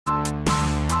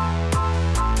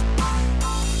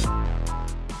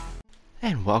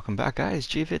And welcome back, guys.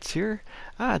 Gvids here.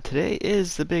 Today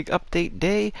is the big update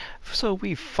day, so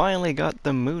we finally got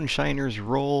the Moonshiner's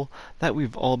role that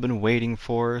we've all been waiting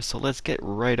for, so let's get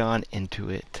right on into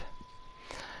it.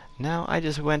 Now, I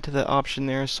just went to the option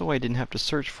there so I didn't have to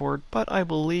search for it, but I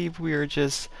believe we are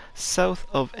just south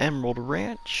of Emerald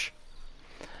Ranch.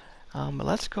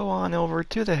 Let's go on over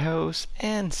to the house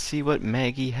and see what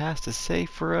Maggie has to say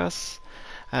for us,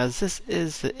 as this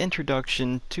is the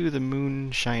introduction to the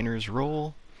Moonshiner's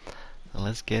role.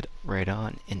 Let's get right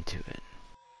on into it.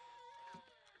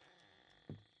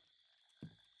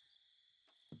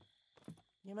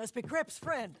 You must be Crip's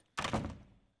friend.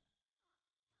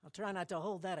 I'll try not to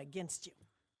hold that against you.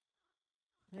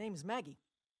 My name's Maggie.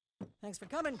 Thanks for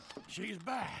coming. She's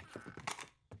back.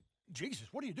 Jesus,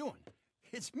 what are you doing?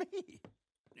 It's me.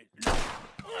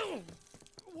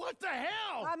 What the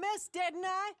hell? I missed, didn't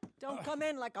I? Don't come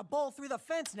in like a bull through the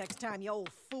fence next time, you old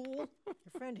fool. Your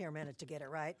friend here managed to get it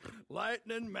right.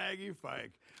 Lightning Maggie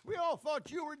Fike. We all thought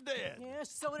you were dead. Yeah,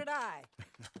 so did I.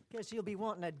 Guess you'll be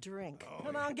wanting a drink. Oh,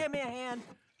 Come on, give me a hand.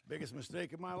 Biggest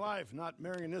mistake of my life, not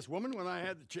marrying this woman when I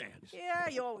had the chance. Yeah,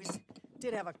 you always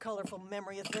did have a colorful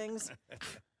memory of things.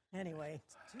 Anyway,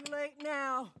 it's too late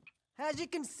now. As you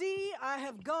can see, I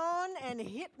have gone and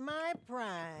hit my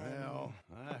prime. Well,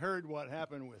 I heard what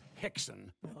happened with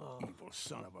Hickson. Oh. Evil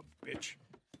son of a bitch.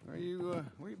 Where you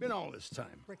been all this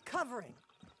time? Recovering.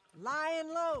 Lying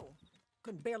low.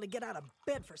 Couldn't barely get out of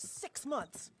bed for 6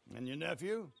 months. And your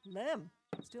nephew? Them.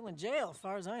 Still in jail, as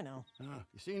far as I know.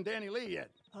 You seen Danny Lee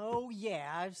yet? Oh,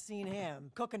 yeah, I've seen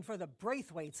him. Cooking for the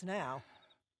Braithwaites now.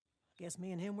 Guess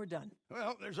me and him were done.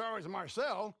 Well, there's always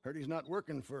Marcel. Heard he's not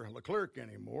working for Leclerc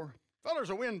anymore.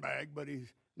 Feller's a windbag, but he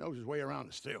knows his way around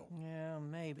the still. Yeah,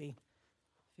 maybe.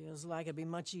 Feels like it'd be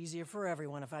much easier for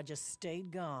everyone if I just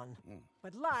stayed gone.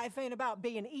 But life ain't about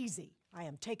being easy. I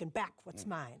am taking back what's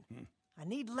mine. I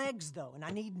need legs, though, and I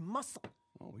need muscle.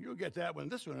 Oh, you'll get that one,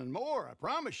 this one, and more, I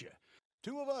promise you.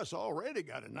 2 of us already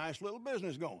got a nice little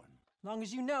business going. Long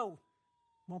as you know,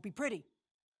 won't be pretty.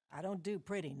 I don't do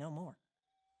pretty no more.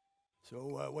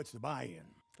 So, what's the buy-in?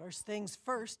 First things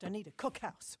first, I need a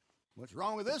cookhouse. What's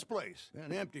wrong with this place?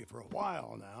 Been empty for a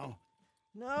while now.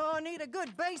 No, I need a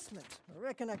good basement. I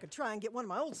reckon I could try and get one of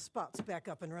my old spots back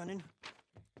up and running.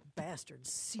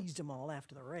 Bastards seized them all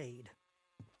after the raid.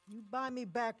 You buy me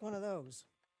back one of those,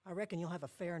 I reckon you'll have a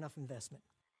fair enough investment.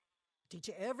 Teach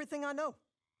you everything I know.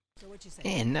 So what you say?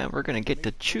 And now we're going to get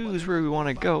to choose where we want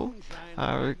to go.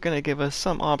 We're going to give us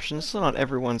some options, so not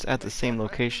everyone's at the same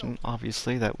location.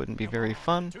 Obviously, that wouldn't be very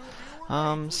fun.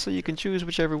 So you can choose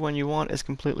whichever one you want. It's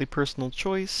completely personal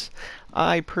choice.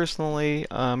 I personally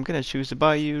am going to choose the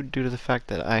Bayou due to the fact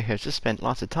that I have just spent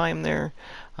lots of time there.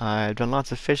 I've done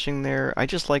lots of fishing there. I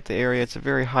just like the area. It's a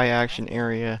very high action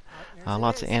area.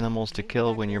 Lots of animals to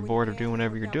kill when you're bored of doing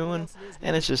whatever you're doing.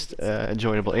 And it's just an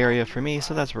enjoyable area for me,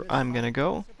 so that's where I'm going to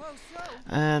go.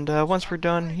 And once we're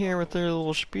done here with their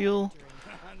little spiel,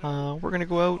 we're going to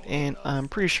go out, and I'm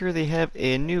pretty sure they have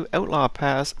a new Outlaw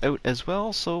Pass out as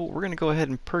well, so we're going to go ahead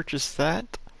and purchase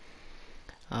that.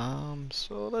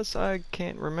 I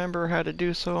can't remember how to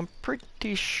do so. I'm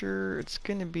pretty sure it's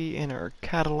going to be in our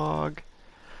catalog.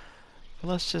 But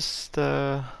let's just,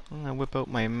 I'm going to whip out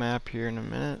my map here in a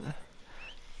minute.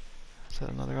 Is that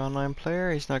another online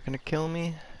player? He's not going to kill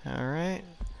me. Alright.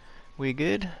 We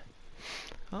good?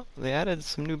 Oh, they added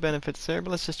some new benefits there,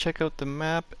 but let's just check out the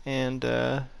map and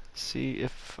see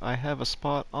if I have a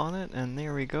spot on it. And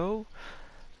there we go.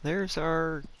 There's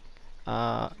our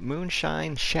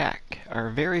Moonshine Shack, our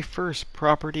very first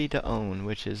property to own,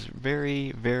 which is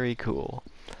very, very cool.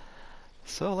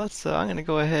 So let's, I'm going to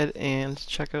go ahead and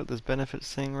check out this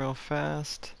benefits thing real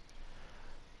fast.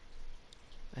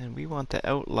 And we want the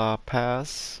Outlaw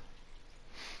Pass.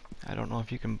 I don't know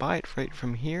if you can buy it right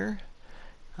from here.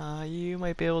 You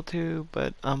might be able to,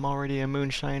 but I'm already a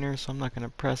Moonshiner, so I'm not going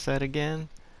to press that again.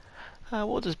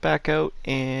 We'll just back out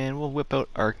and we'll whip out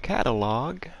our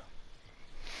catalog.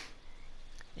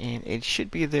 And it should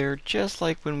be there just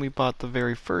like when we bought the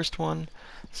very first one.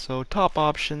 So top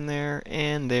option there,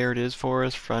 and there it is for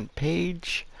us, front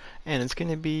page. And it's going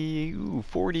to be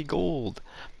 40 gold.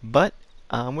 But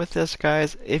with this,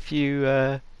 guys, if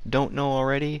you don't know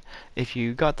already, if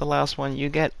you got the last one, you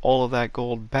get all of that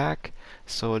gold back.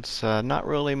 So it's not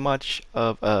really much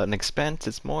of an expense.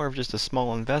 It's more of just a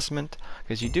small investment,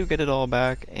 because you do get it all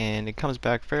back, and it comes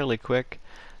back fairly quick.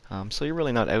 So you're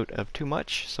really not out of too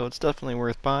much. So it's definitely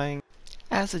worth buying,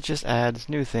 as it just adds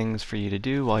new things for you to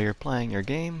do while you're playing your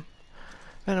game.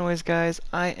 Anyways, guys,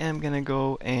 I am going to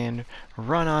go and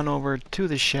run on over to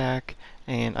the shack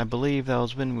and I believe that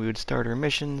was when we would start our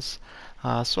missions.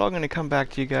 So I'm going to come back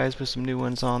to you guys with some new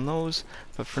ones on those,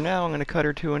 but for now I'm going to cut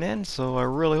her to an end, so I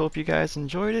really hope you guys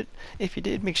enjoyed it. If you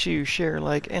did, make sure you share,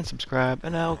 like, and subscribe,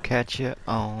 and I'll catch you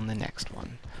on the next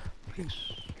one.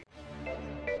 Peace.